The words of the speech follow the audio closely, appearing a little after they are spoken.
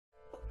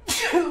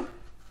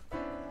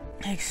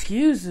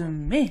Excuse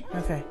me.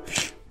 Okay.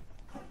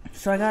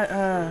 So I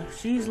got,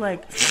 she's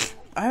like,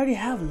 I already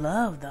have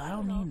love though. I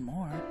don't need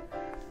more.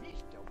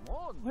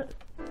 What?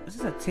 Is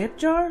this a tip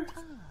jar?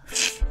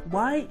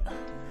 Why?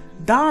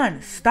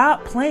 Don,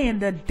 stop playing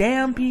the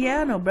damn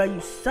piano, bro.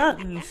 You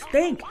suck and you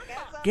stink.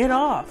 Get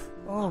off.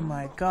 Oh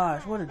my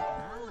gosh. What a...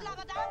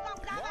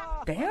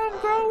 Damn,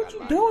 bro. What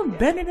you doing?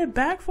 Bending it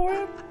back for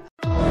him?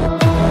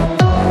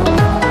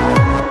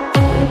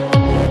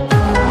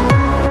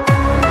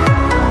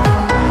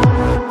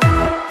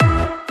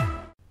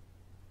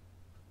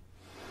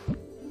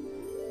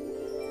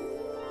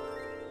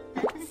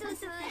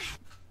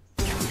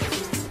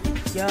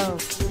 Yo.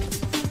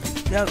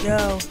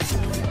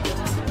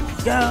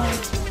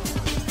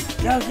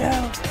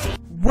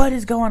 What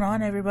is going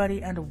on,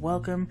 everybody, and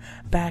welcome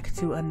back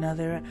to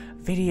another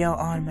video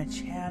on my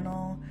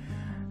channel.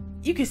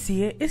 You can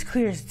see it, it's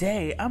clear as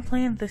day. I'm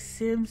playing The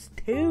Sims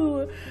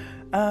 2.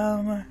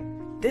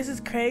 This is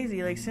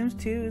crazy. Like, Sims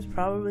 2 is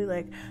probably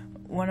like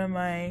one of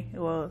my,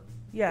 well,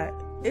 yeah,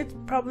 it's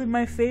probably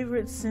my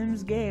favorite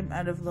Sims game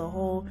out of the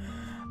whole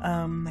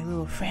my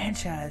little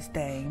franchise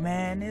thing,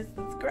 man. It's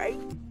great.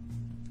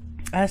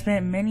 I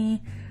spent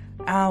many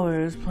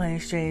hours playing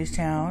Strange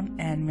Town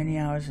and many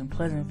hours in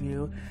Pleasant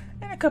View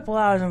and a couple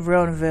hours in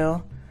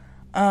Veronaville.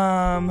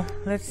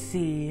 Let's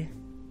see.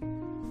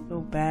 Go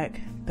back.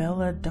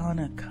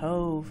 Belladonna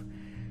Cove.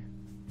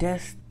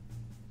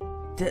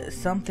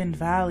 Something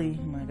Valley.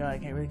 Oh my god, I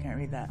can't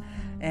read that.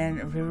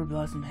 And River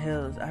Blossom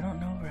Hills. I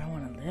don't know where I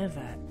want to live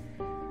at.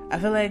 I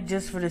feel like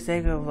just for the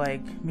sake of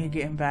like me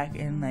getting back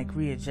and like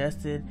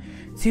readjusted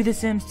to The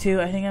Sims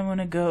 2, I think I'm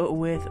gonna go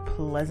with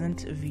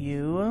Pleasant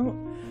View.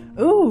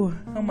 Ooh,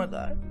 oh my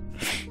god.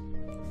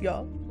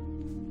 Y'all,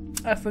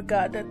 I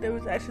forgot that there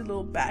was actually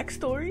little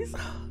backstories.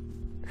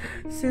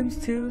 Sims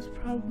 2 is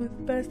probably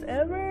the best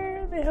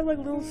ever. They have like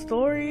little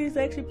stories.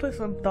 They actually put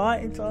some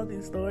thought into all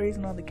these stories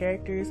and all the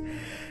characters.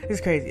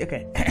 It's crazy.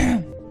 Okay.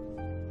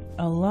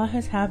 A lot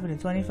has happened in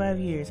 25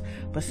 years,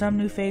 but some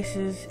new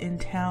faces in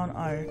town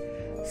are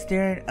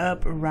stirring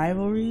up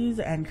rivalries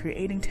and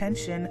creating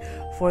tension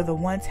for the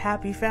once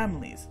happy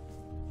families.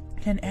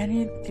 Can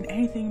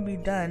anything be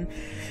done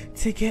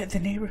to get the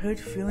neighborhood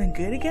feeling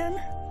good again?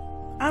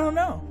 I don't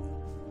know.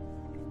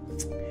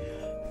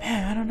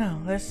 Man, I don't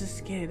know. Let's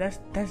just get it. That's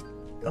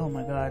oh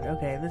my god.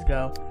 Okay, let's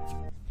go.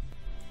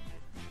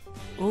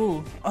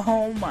 Ooh,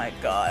 oh my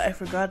god. I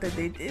forgot that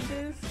they did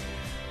this.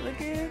 Look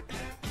at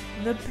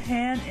the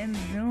pan and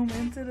zoom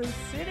into the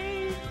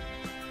city.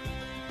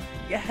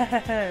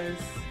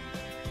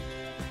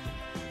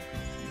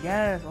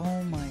 Yes,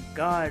 oh my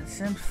god.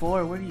 Sims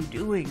 4, what are you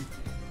doing?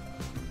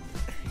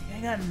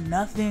 I got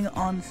nothing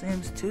on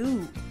Sims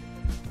 2.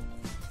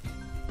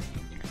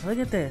 Look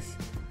at this.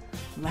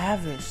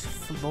 Lavish,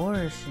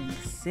 flourishing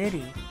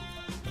city.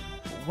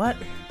 What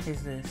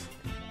is this?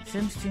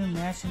 Sims 2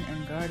 mansion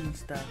and garden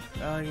stuff.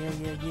 Oh, yeah.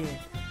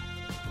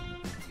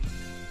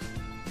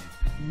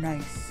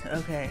 Nice.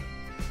 Okay.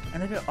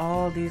 And look at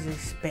all these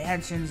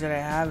expansions that I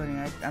have in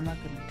here. I'm not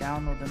going to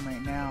download them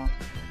right now.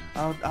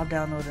 I'll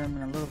download them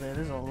in a little bit.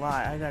 There's a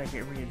lot. I gotta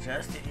get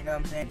readjusted, you know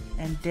what I'm saying?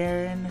 And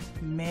Darren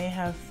may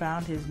have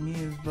found his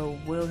muse, but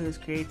will his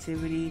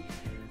creativity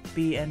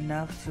be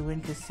enough to win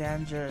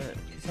Cassandra's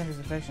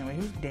affection? Wait,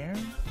 who's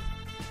Darren?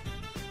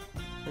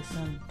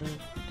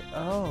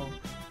 Oh.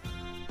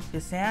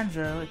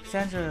 Cassandra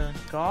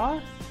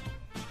Goth?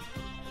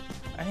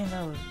 I think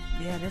that was,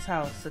 yeah, this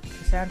house.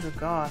 Cassandra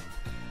Goth.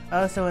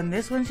 Oh, so in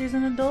this one she's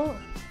an adult?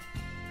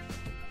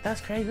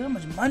 That's crazy. Look how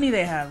much money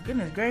they have.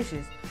 Goodness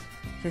gracious.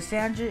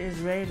 Cassandra is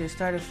ready to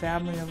start a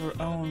family of her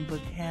own,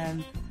 but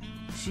can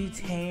she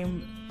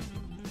tame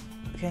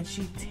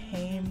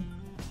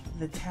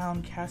the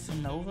town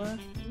Casanova?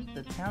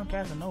 The town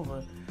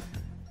Casanova.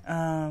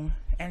 And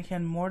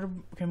can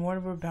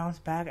Mortimer bounce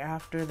back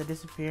after the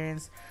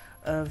disappearance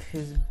of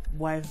his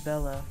wife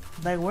Bella?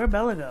 Like, where'd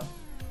Bella go?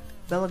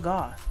 Bella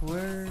Goth,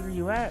 where are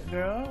you at,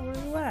 girl? Where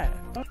are you at?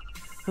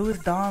 Who is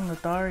Don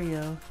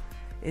Lothario?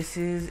 Is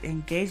his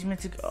engagement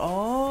to...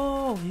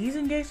 Oh, he's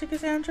engaged to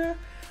Cassandra?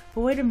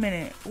 But wait a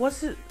minute.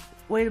 What's it?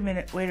 Wait a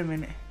minute. Hold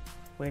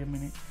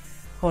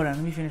on, let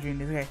me finish reading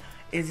this. Okay.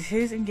 Is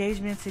his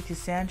engagement to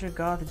Cassandra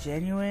Goth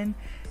genuine?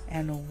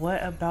 And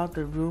what about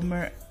the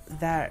rumor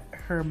that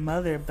her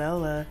mother,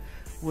 Bella,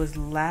 was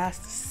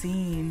last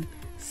seen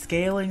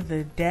scaling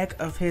the deck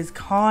of his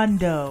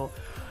condo?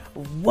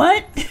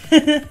 What?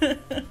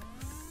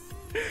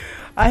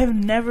 I have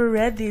never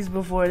read these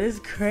before. This is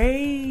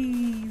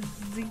crazy.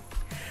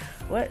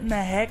 What in the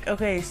heck?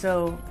 Okay,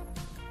 so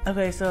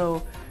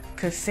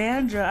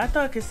Cassandra, I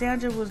thought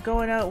Cassandra was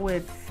going out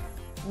with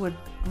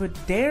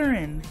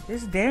Darren.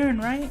 This is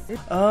Darren, right?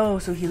 Oh,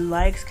 so he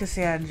likes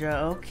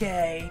Cassandra.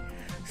 Okay.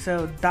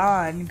 So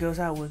Don goes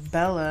out with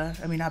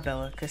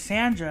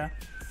Cassandra,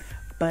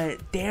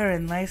 but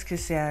Darren likes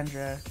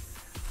Cassandra.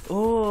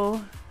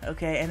 Oh,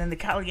 okay. And then the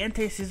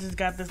Caliente sisters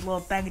got this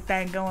little thing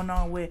going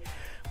on with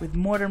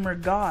Mortimer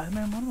Goth.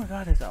 Man, Mortimer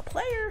Goth is a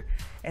player.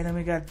 And then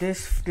we got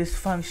this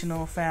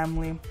dysfunctional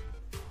family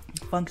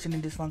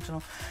functioning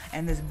dysfunctional,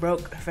 and this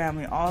broke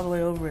family all the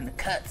way over in the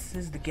cuts.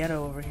 This is the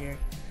ghetto over here.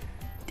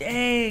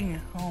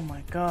 Dang! Oh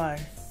my god,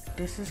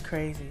 this is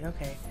crazy.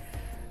 Okay,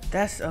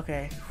 that's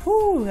okay.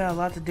 Whew, we got a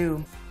lot to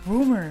do.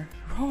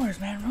 Rumors,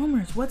 man,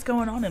 rumors. What's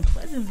going on in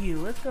Pleasant View?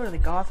 Let's go to the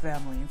Goth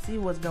family and see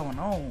what's going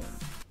on.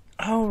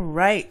 All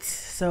right,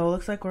 so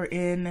looks like we're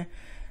in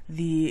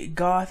the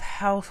Goth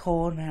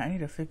household. Man, I need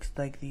to fix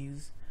like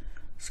these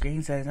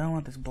screen settings. I don't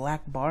want this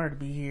black bar to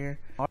be here.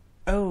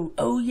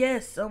 Oh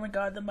yes. Oh my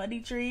god, the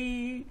money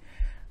tree.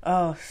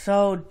 Oh,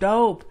 so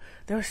dope.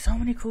 There were so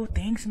many cool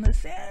things in the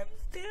Sims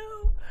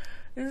too.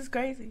 This is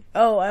crazy.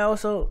 Oh, I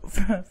also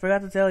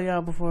forgot to tell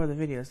y'all before the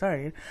video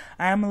started.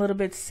 I am a little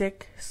bit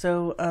sick,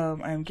 so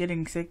I'm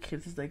getting sick.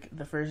 This is like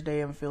the first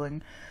day I'm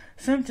feeling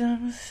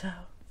symptoms, so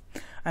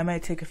I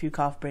might take a few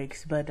cough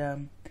breaks, but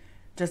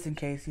just in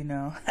case, you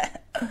know,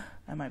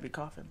 I might be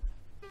coughing.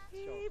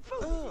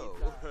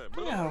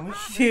 Oh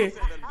shit.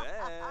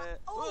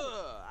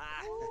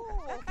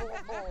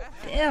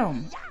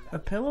 Damn, a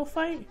pillow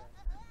fight?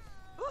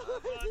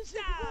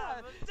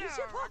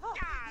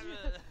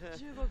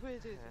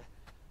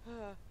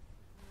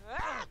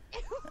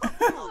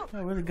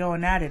 We're really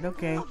going at it,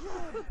 okay.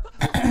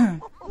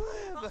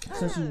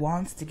 So she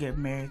wants to get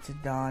married to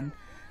Don,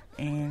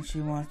 and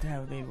she wants to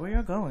have a baby. Where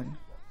y'all going?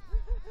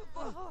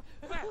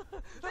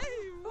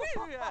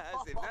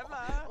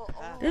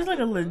 There's like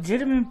a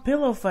legitimate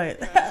pillow fight.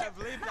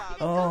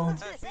 Oh.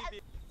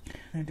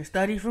 And to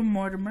study from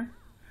Mortimer.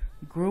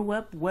 Grew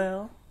up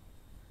well.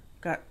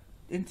 Got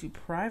into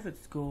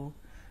private school.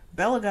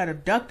 Bella got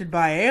abducted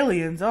by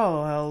aliens.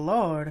 Oh, hell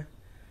Lord.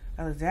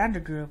 Alexander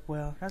grew up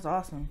well. That's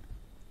awesome.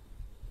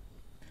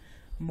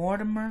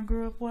 Mortimer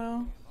grew up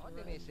well.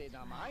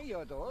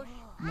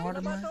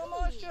 Mortimer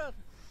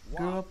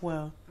grew up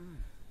well.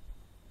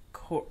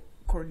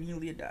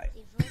 Cornelia died.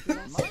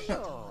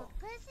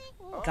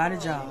 Got a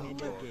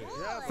job.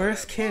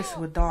 First kiss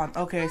with Dawn.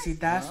 Okay, see,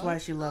 that's why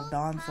she loved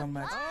Dawn so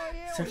much.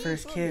 It's her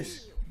first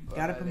kiss.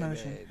 Got a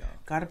promotion.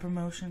 Got a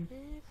promotion.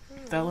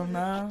 Fell in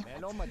love.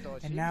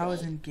 And now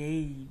is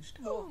engaged.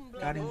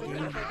 Got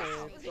engaged.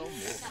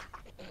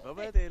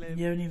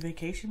 You have any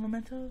vacation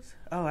mementos?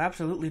 Oh,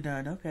 absolutely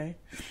none. Okay.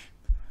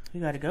 We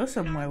gotta go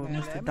somewhere with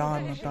Mr.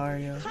 Don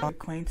Lothario.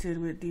 Acquainted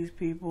with these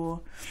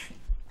people.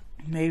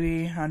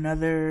 Maybe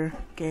another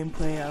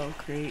gameplay I'll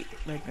create,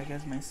 like I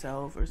guess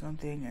myself or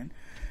something, and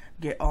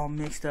get all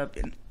mixed up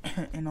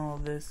in all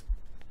of this.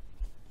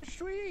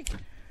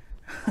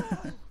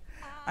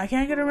 I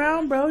can't get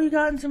around, bro. You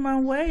got into my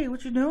way.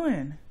 What you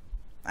doing?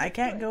 I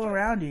can't go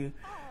around you.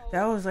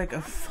 That was like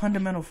a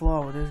fundamental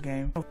flaw with this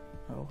game. Oh,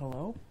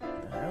 hello?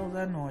 What the hell is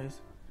that noise?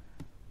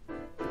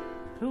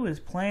 Who is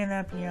playing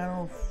that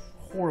piano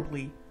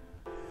horribly?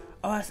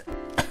 Oh, it's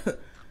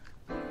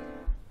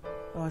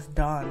oh, it's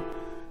Don.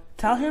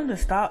 Tell him to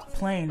stop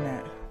playing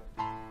that.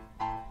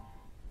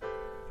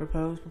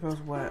 Propose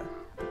what?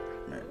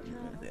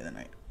 Stay the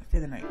night. Stay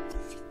the night.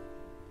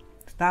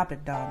 Stop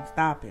it, Don.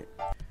 Stop it.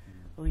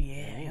 Oh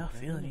yeah, y'all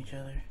feeling each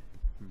other.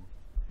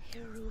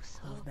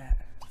 How's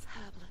that?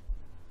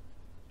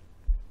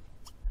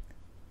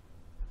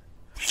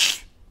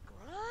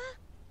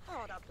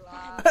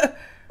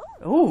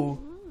 Ooh,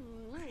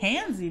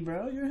 handsy,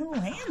 bro. You're a little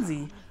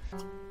handsy.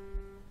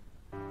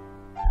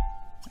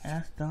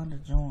 Ask Don to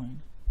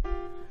join.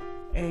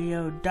 Hey,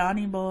 yo,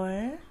 Donnie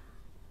boy.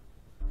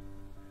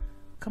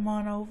 Come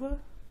on over.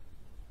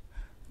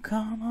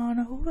 Come on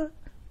over.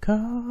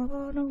 Come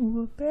on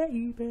over,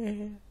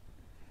 baby.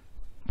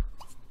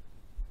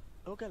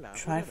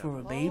 Try for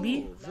a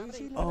baby?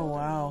 Oh,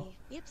 wow.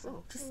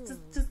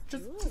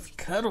 Just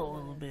cuddle a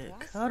little bit.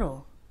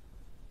 Cuddle.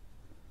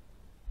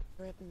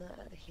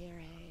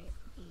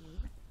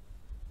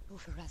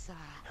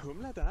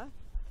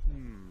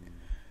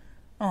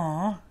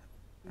 Aww.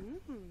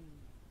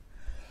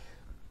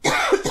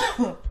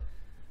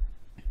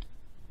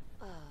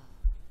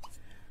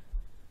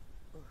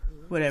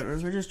 Whatever,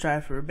 we're just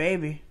trying for a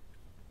baby.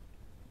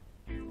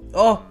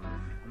 Oh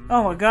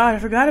my god, I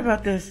forgot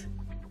about this.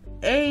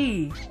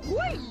 Hey,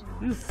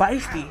 you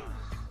feisty.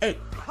 Hey,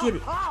 get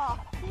it.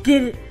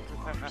 Get it.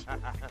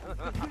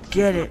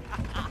 Get it.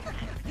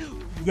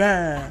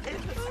 Yeah.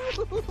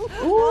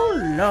 Ooh,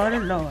 Lord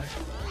and Lord.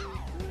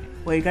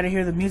 Wait, you gotta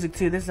hear the music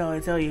too. This is all I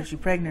tell you if she's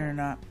pregnant or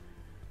not.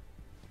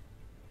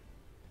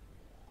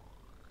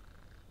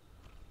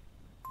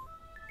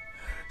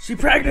 She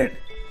pregnant!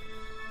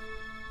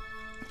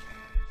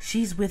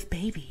 She's with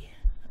baby.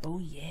 Oh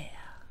yeah.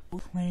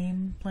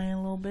 Playing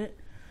a little bit.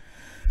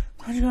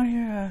 Why don't you go in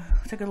here,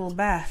 take a little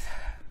bath.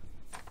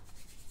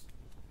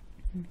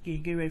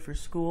 Get ready for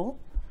school.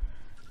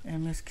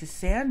 And Miss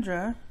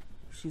Cassandra,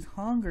 she's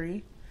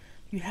hungry.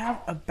 You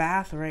have a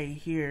bath right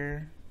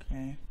here.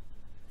 Okay.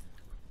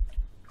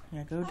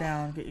 Yeah, go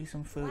down, get you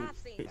some food.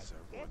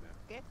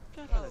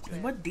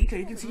 What detail?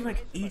 You can see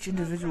like each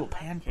individual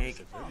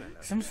pancake.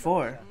 Sims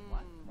 4.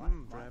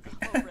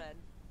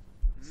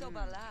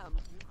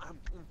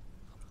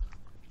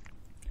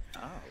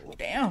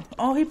 Damn.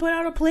 Oh, he put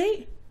out a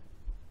plate?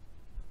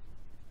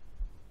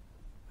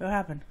 What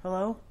happened?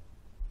 Hello?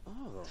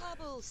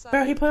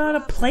 Bro, he put out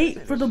a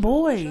plate for the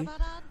boy.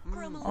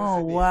 Oh,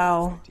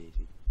 wow.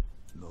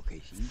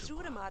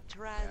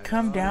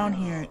 Come down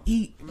here and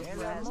eat.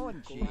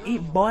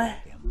 Eat, boy.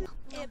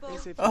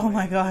 Oh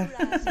my god.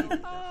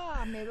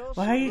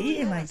 Why are you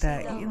eating like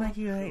that? Eating like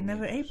you ain't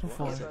never ate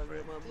before.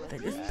 They're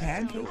just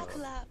pancakes.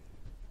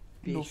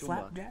 Little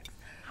flapjacks.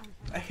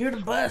 I hear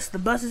the bus. The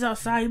bus is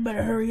outside. You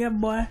better hurry up,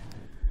 boy.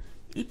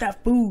 Eat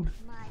that food.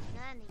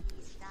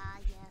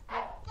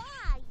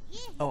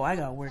 Oh, I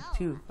got work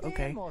too.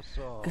 Okay.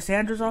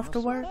 Cassandra's off to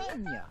work?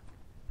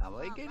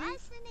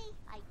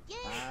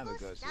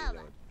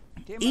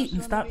 Eat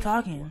and stop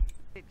talking.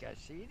 I'm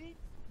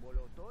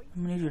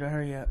gonna need you to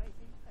hurry up.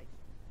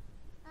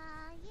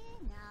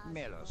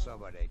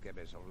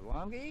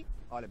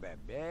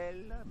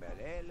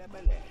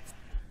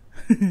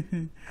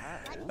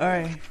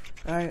 Alright.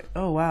 Alright.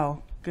 Oh,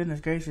 wow.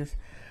 Goodness gracious.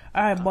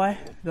 Alright, boy.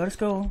 Go to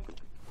school.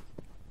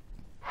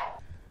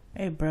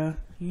 Hey, bro.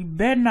 You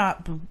better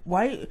not.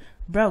 Why?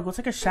 Bro, go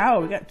take a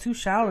shower. We got 2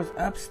 showers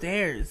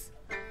upstairs.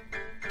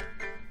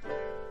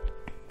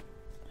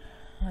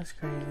 That's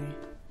crazy.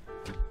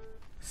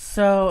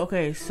 So,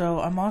 okay. So,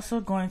 I'm also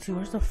going to.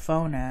 Where's the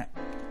phone at?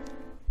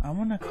 I'm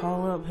gonna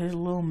call up his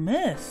little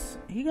miss.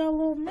 He got a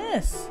little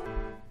miss.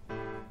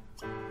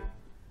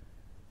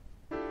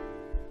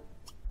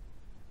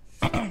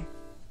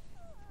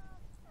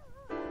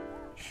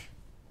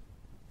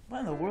 What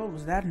in the world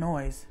was that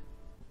noise?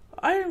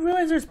 I didn't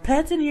realize there's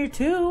pets in here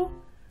too.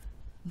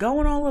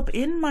 Going all up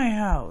in my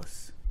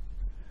house.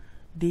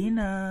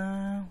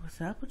 Dina,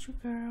 what's up with you,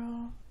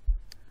 girl?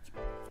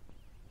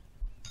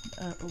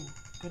 Oh,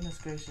 goodness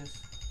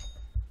gracious.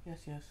 Yes,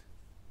 yes.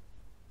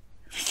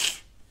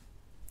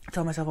 I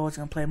told myself I was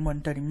gonna play more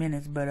than 30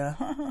 minutes, but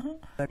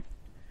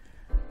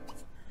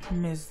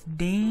Miss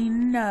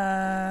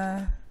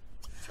Dina.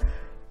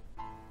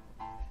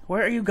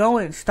 Where are you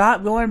going?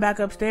 Stop going back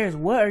upstairs.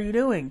 What are you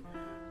doing?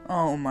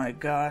 Oh my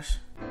gosh.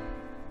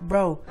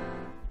 Bro.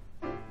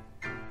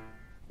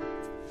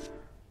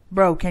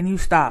 Bro, can you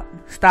stop?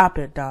 Stop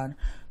it, Don.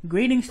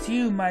 Greetings to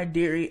you, my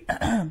dearie.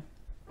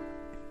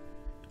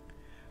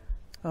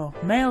 Oh,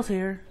 mail's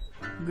here.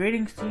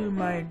 Greetings to you,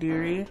 my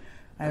dearie.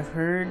 I've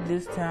heard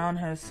this town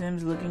has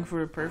Sims looking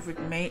for a perfect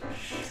mate,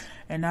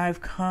 and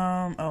I've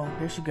come... Oh,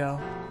 here she go.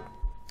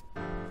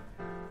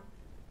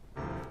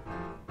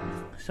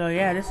 So,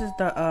 yeah, this is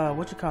the,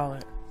 what you call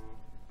it?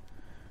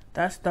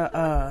 That's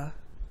the,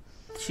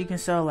 she can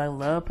sell, like,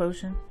 love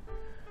potion.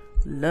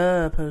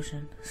 Love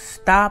potion.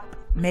 Stop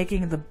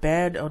making the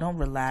bed. Oh, don't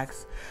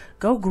relax.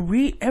 Go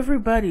greet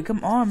everybody.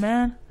 Come on,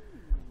 man.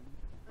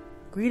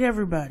 Greet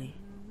everybody.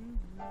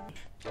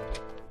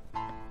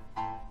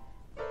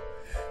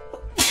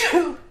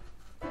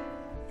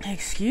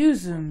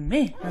 Excuse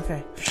me.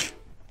 Okay.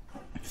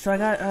 So I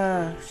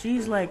got,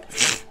 she's like,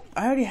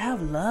 I already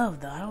have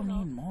love, though. I don't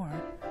need more.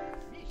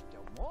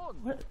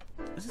 What?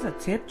 Is this a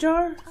tip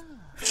jar?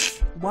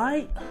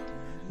 Why?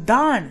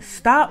 Don,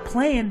 stop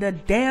playing the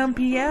damn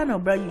piano,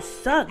 bro. You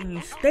suck and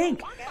you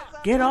stink.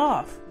 Get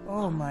off.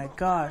 Oh my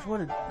gosh.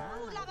 What a...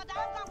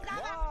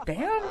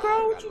 Damn,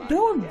 bro. What you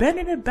doing?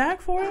 Bending it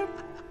back for him?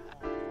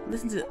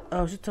 Listen to...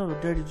 Oh, she told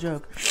a dirty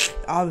joke.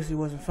 Obviously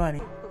wasn't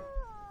funny.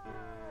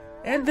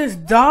 And this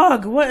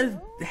dog. What is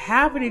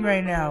happening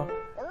right now?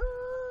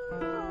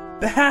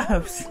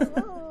 Babs.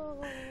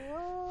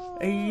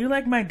 Are you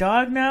like my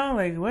dog now?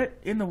 Like, what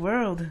in the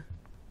world?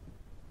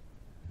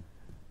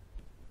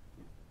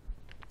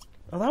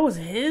 Oh, that was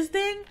his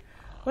thing?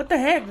 What the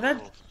heck?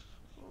 That...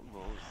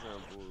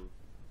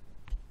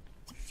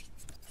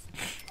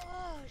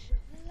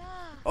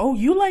 Oh,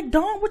 you like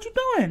Dawn? What you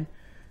doing?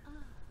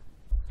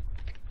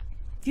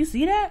 Do you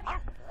see that?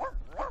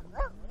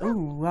 Ooh,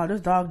 wow,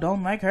 this dog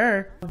don't like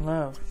her.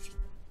 Love.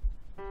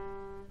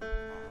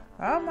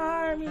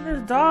 I mean,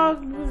 this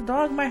dog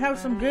might have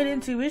some good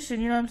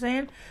intuition, you know what I'm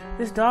saying?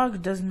 This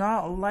dog does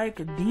not like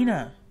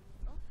Dina.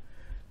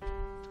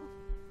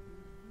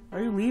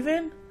 Are you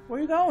leaving? Where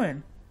you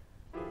going?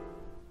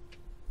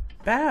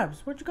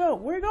 Babs, where'd you go?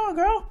 Where you going,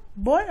 girl?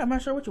 Boy, I'm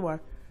not sure what you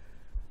are.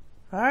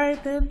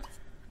 Alright then.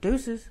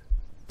 Deuces.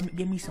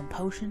 Give me some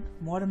potion.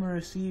 Mortimer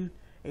received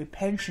a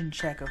pension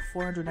check of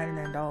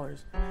 $499.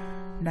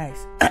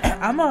 Nice.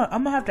 I'm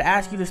gonna have to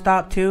ask you to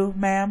stop too,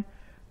 ma'am.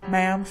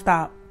 Ma'am,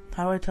 stop.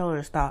 How do I tell her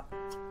to stop?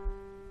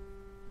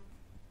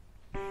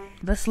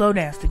 Let's slow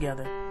dance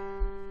together.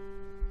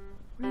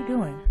 What are you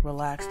doing?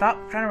 Relax. Stop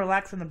trying to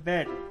relax in the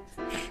bed.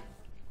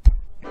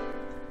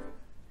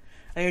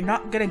 You're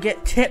not gonna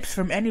get tips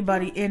from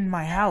anybody in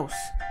my house.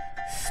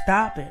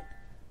 Stop it.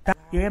 Stop.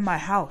 You're in my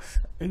house.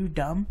 Are you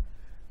dumb?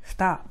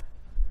 Stop.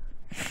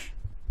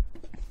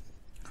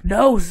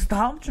 No,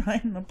 stop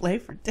trying to play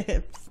for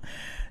tips.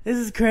 This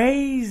is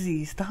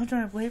crazy. Stop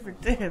trying to play for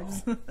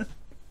tips.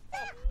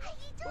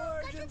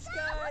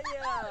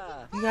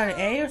 You got an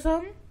A or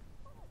something?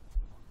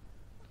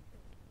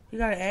 You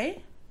got an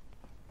A?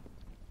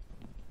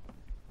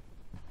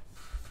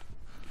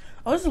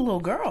 Oh, this is a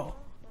little girl.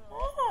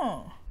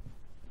 Oh.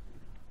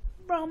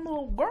 I'm a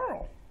little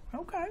girl.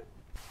 Okay.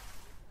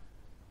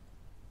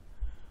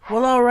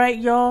 Well, alright,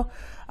 y'all.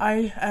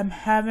 I am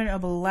having a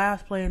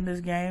blast playing this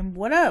game.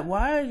 What up?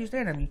 Why are you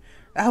staring at me?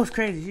 That was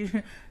crazy.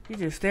 You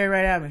just stared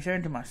right at me, staring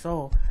into my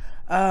soul.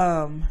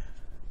 So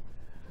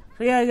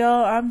yeah,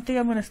 y'all, I think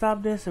I'm gonna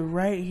stop this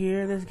right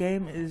here. This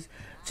game is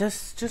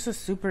just a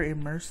super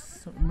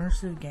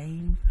immersive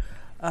game.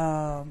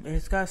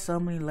 It's got so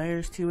many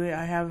layers to it.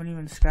 I haven't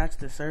even scratched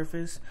the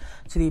surface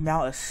to the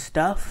amount of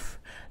stuff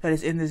that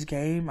is in this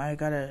game. I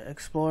gotta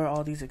explore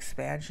all these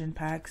expansion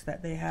packs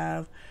that they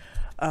have.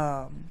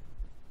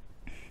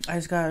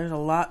 There's a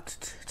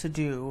lot to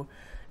do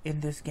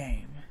in this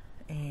game,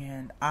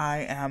 and I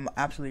am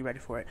absolutely ready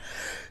for it.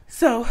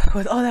 So,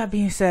 with all that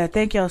being said,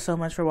 thank y'all so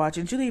much for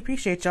watching. Truly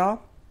appreciate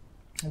y'all.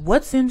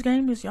 What Sims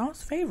game is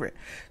y'all's favorite?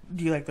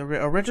 Do you like the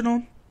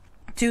original,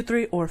 2,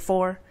 3, or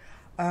 4?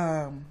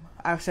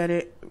 I've said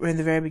it in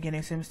the very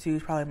beginning, Sims 2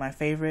 is probably my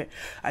favorite.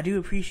 I do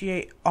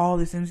appreciate all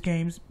the Sims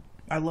games.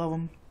 I love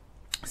them.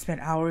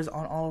 Spent hours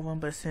on all of them,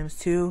 but Sims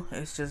 2,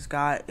 it's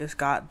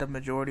got the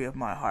majority of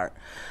my heart.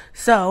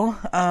 So,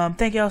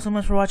 thank y'all so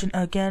much for watching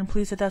again.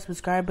 Please hit that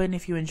subscribe button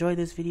if you enjoyed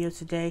this video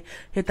today.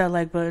 Hit that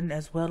like button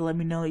as well to let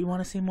me know that you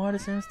want to see more of the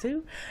Sims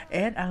 2.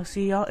 And I'll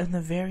see y'all in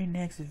the very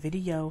next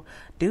video.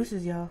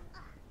 Deuces, y'all.